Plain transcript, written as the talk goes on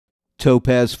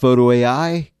TOPAZ Photo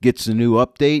AI gets a new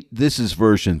update. This is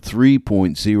version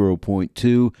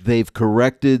 3.0.2. They've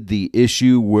corrected the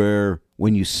issue where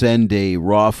when you send a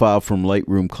RAW file from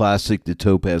Lightroom Classic to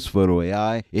TOPAZ Photo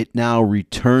AI, it now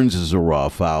returns as a RAW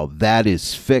file. That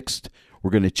is fixed.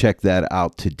 We're going to check that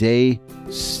out today.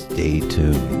 Stay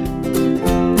tuned.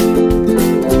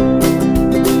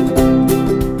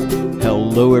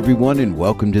 Hello everyone and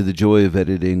welcome to the Joy of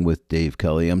Editing with Dave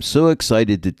Kelly. I'm so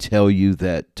excited to tell you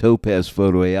that TOPAZ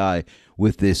Photo AI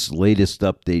with this latest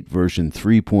update version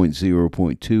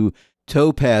 3.0.2,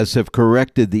 TOPAZ have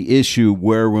corrected the issue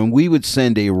where when we would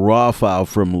send a RAW file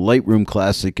from Lightroom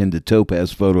Classic into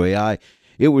TOPAZ Photo AI,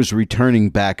 it was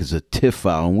returning back as a TIFF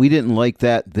file, and we didn't like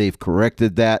that. They've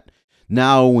corrected that.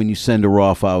 Now when you send a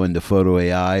RAW file into Photo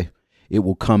AI, it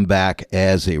will come back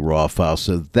as a RAW file.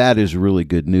 So that is really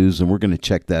good news, and we're going to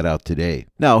check that out today.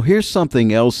 Now, here's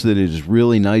something else that is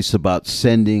really nice about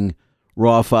sending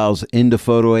RAW files into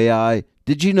Photo AI.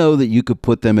 Did you know that you could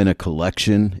put them in a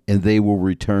collection and they will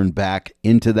return back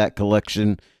into that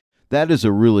collection? That is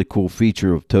a really cool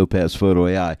feature of TOPAZ Photo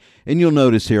AI. And you'll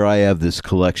notice here I have this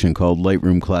collection called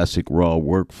Lightroom Classic Raw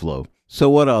Workflow. So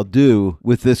what I'll do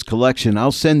with this collection,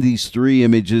 I'll send these 3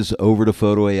 images over to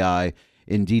Photo AI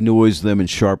and denoise them and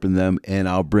sharpen them, and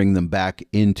I'll bring them back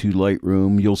into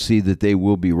Lightroom. You'll see that they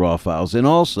will be RAW files, and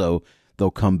also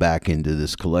they'll come back into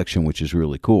this collection, which is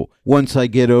really cool. Once I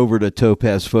get over to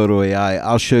TOPAZ Photo AI,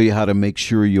 I'll show you how to make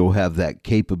sure you'll have that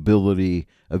capability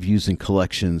of using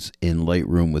collections in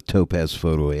Lightroom with TOPAZ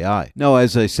Photo AI. Now,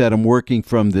 as I said, I'm working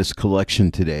from this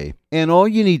collection today, and all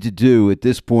you need to do at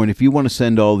this point, if you want to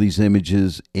send all these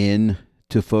images in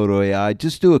to Photo AI,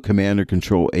 just do a Command or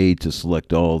Control A to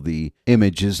select all the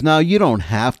images. Now, you don't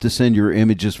have to send your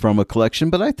images from a collection,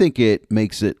 but I think it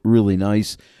makes it really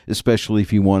nice, especially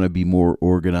if you want to be more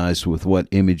organized with what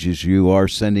images you are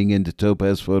sending into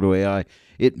TOPAZ Photo AI.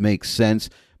 It makes sense,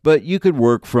 but you could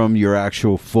work from your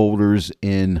actual folders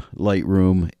in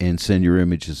Lightroom and send your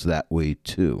images that way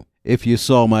too. If you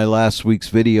saw my last week's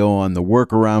video on the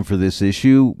workaround for this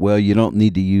issue, well, you don't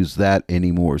need to use that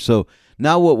anymore. So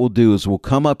now what we'll do is we'll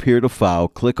come up here to File,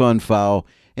 click on File,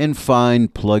 and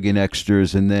find Plugin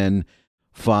Extras, and then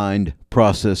find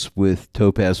Process with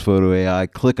TOPAZ Photo AI.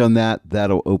 Click on that.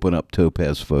 That'll open up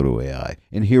TOPAZ Photo AI.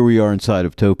 And here we are inside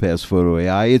of TOPAZ Photo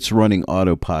AI. It's running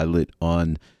autopilot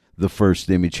on the first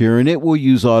image here, and it will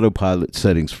use autopilot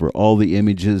settings for all the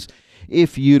images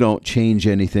if you don't change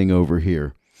anything over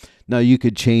here. Now, you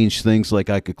could change things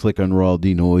like I could click on Raw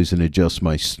Denoise and adjust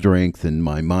my strength and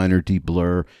my minor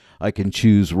deblur. I can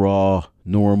choose raw,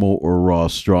 normal, or raw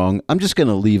strong. I'm just going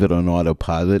to leave it on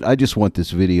autopilot. I just want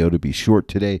this video to be short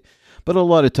today, but a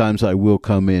lot of times I will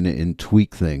come in and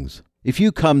tweak things. If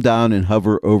you come down and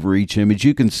hover over each image,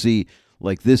 you can see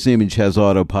like this image has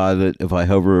autopilot. If I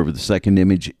hover over the second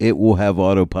image, it will have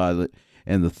autopilot,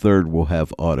 and the third will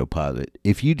have autopilot.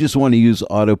 If you just want to use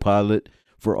autopilot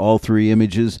for all 3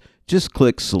 images, just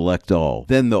click Select All.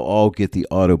 Then they'll all get the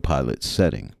autopilot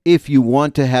setting. If you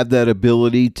want to have that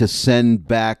ability to send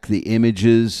back the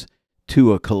images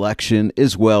to a collection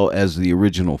as well as the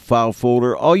original file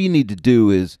folder, all you need to do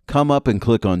is come up and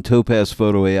click on TOPAZ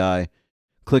Photo AI,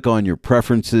 click on your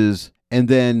preferences, and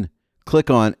then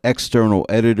click on External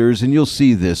Editors, and you'll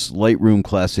see this Lightroom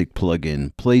Classic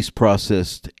plugin, Place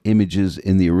Processed Images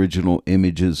in the Original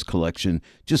Images Collection.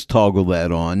 Just toggle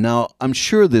that on. Now, I'm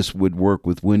sure this would work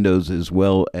with Windows as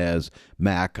well as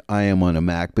Mac. I am on a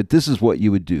Mac, but this is what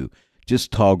you would do.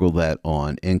 Just toggle that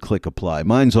on and click Apply.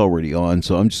 Mine's already on,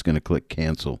 so I'm just going to click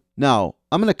Cancel. Now,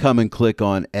 I'm going to come and click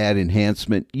on Add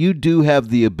Enhancement. You do have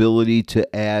the ability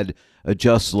to add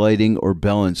Adjust Lighting or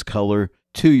Balance Color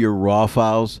to your RAW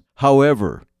files.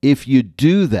 However, if you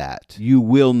do that, you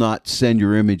will not send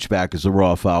your image back as a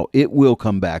RAW file. It will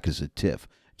come back as a TIFF.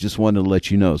 Just wanted to let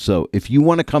you know. So if you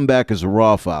want to come back as a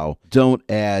RAW file, don't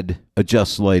add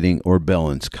Adjust Lighting or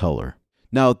Balance Color.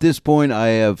 Now at this point, I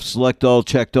have Select All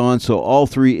checked on, so all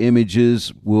 3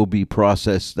 images will be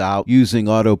processed out using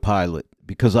autopilot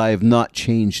because I have not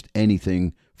changed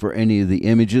anything for any of the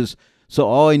images. So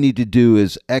all I need to do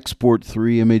is export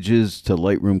 3 images to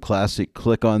Lightroom Classic,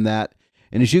 click on that,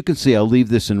 and as you can see, I'll leave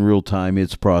this in real time.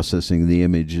 It's processing the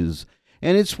images,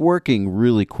 and it's working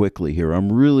really quickly here.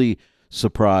 I'm really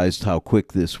surprised how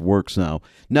quick this works now.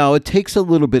 Now, it takes a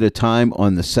little bit of time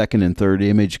on the second and third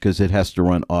image because it has to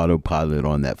run autopilot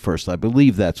on that first. I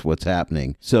believe that's what's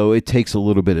happening. So it takes a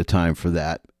little bit of time for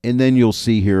that. And then you'll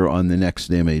see here on the next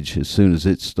image, as soon as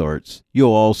it starts,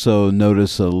 you'll also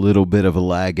notice a little bit of a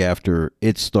lag after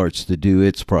it starts to do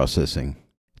its processing.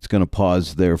 It's going to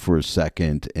pause there for a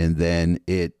second, and then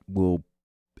it will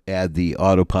add the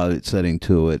autopilot setting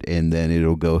to it, and then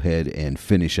it'll go ahead and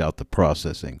finish out the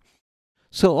processing.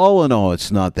 So all in all,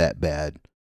 it's not that bad.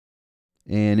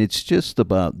 And it's just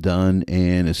about done.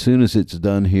 And as soon as it's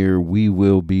done here, we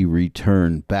will be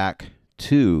returned back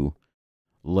to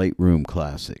Lightroom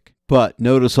Classic. But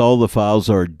notice all the files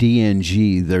are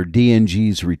DNG. They're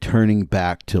DNGs returning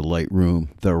back to Lightroom.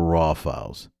 They're raw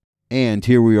files. And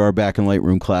here we are back in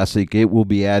Lightroom Classic. It will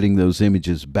be adding those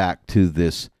images back to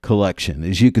this collection.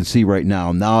 As you can see right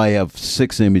now, I have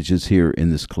 6 images here in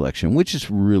this collection, which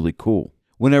is really cool.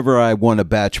 Whenever I want to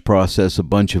batch process a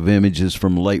bunch of images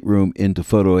from Lightroom into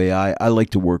Photo AI, I like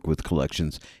to work with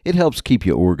collections. It helps keep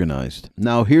you organized.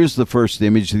 Now here's the first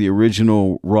image, the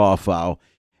original raw file.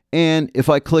 And if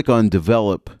I click on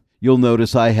Develop, you'll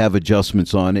notice I have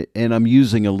adjustments on it, and I'm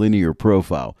using a linear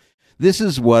profile. This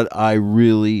is what I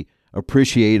really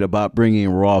appreciate about bringing a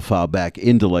raw file back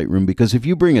into Lightroom, because if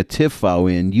you bring a TIFF file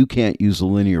in, you can't use a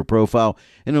linear profile,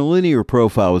 and a linear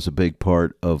profile is a big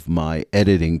part of my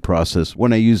editing process.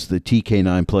 When I use the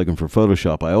TK9 plugin for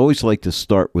Photoshop, I always like to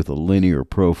start with a linear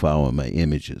profile on my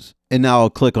images. And now I'll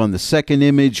click on the second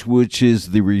image, which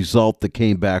is the result that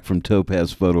came back from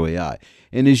TOPAZ Photo AI.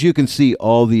 And as you can see,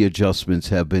 all the adjustments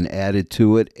have been added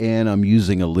to it, and I'm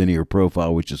using a linear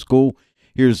profile, which is cool.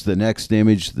 Here's the next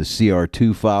image, the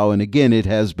CR2 file, and again, it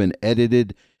has been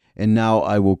edited. And now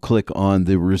I will click on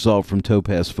the result from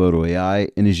TOPAZ Photo AI,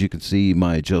 and as you can see,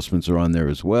 my adjustments are on there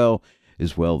as well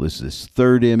as this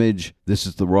third image. This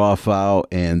is the raw file,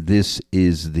 and this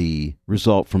is the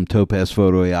result from TOPAZ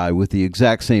Photo AI with the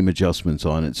exact same adjustments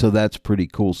on it. So that's pretty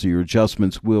cool. So your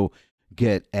adjustments will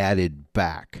get added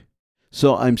back.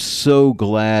 So I'm so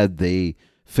glad they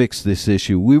fixed this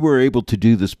issue. We were able to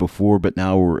do this before, but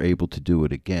now we're able to do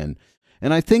it again.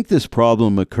 And I think this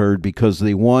problem occurred because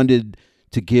they wanted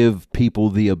to give people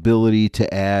the ability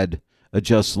to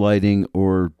adjust lighting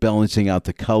or balancing out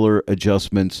the color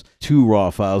adjustments to raw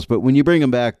files. But when you bring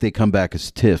them back, they come back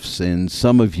as TIFFs. And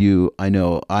some of you, I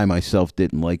know I myself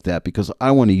didn't like that because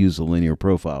I want to use a linear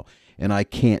profile, and I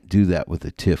can't do that with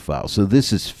a TIFF file. So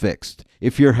this is fixed.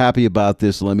 If you're happy about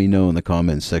this, let me know in the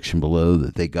comments section below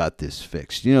that they got this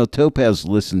fixed. You know, TOPAZ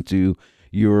listened to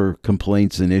your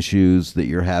complaints and issues that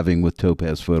you're having with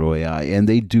TOPAZ Photo AI, and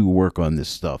they do work on this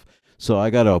stuff. So I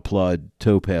got to applaud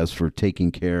TOPAZ for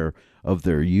taking care of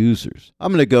their users.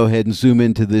 I'm going to go ahead and zoom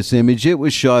into this image. It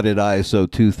was shot at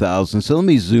ISO 2000, so let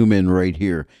me zoom in right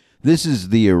here. This is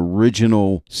the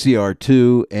original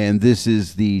CR2, and this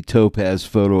is the TOPAZ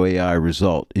Photo AI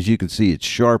result. As you can see, it's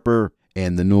sharper,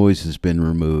 and the noise has been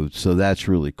removed, so that's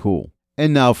really cool.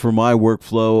 And now for my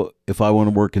workflow, if I want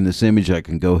to work in this image, I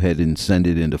can go ahead and send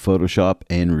it into Photoshop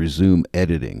and resume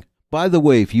editing. By the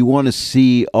way, if you want to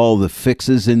see all the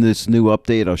fixes in this new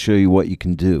update, I'll show you what you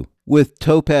can do. With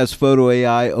TOPAZ Photo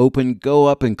AI open, go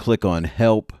up and click on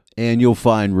Help, and you'll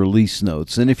find Release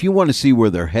Notes. And if you want to see where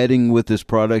they're heading with this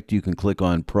product, you can click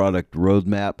on Product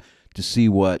Roadmap to see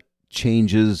what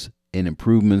changes and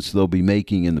improvements they'll be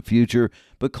making in the future.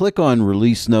 But click on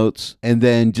Release Notes, and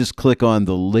then just click on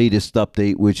the latest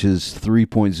update, which is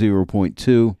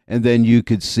 3.0.2, and then you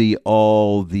could see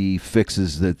all the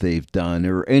fixes that they've done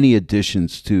or any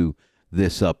additions to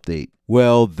this update.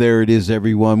 Well, there it is,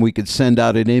 everyone. We could send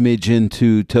out an image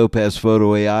into TOPAZ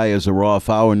Photo AI as a raw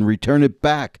file and return it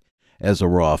back as a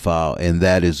raw file, and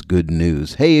that is good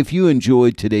news. Hey, if you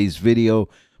enjoyed today's video,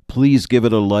 please give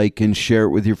it a like and share it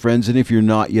with your friends. And if you're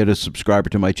not yet a subscriber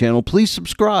to my channel, please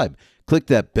subscribe. Click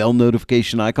that bell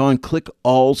notification icon. Click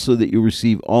all so that you'll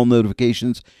receive all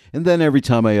notifications. And then every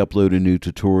time I upload a new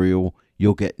tutorial,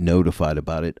 you'll get notified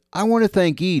about it. I want to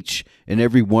thank each and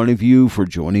every one of you for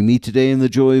joining me today in the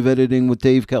Joy of Editing with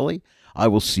Dave Kelly. I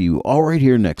will see you all right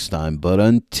here next time. But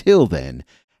until then,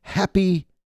 happy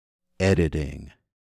editing.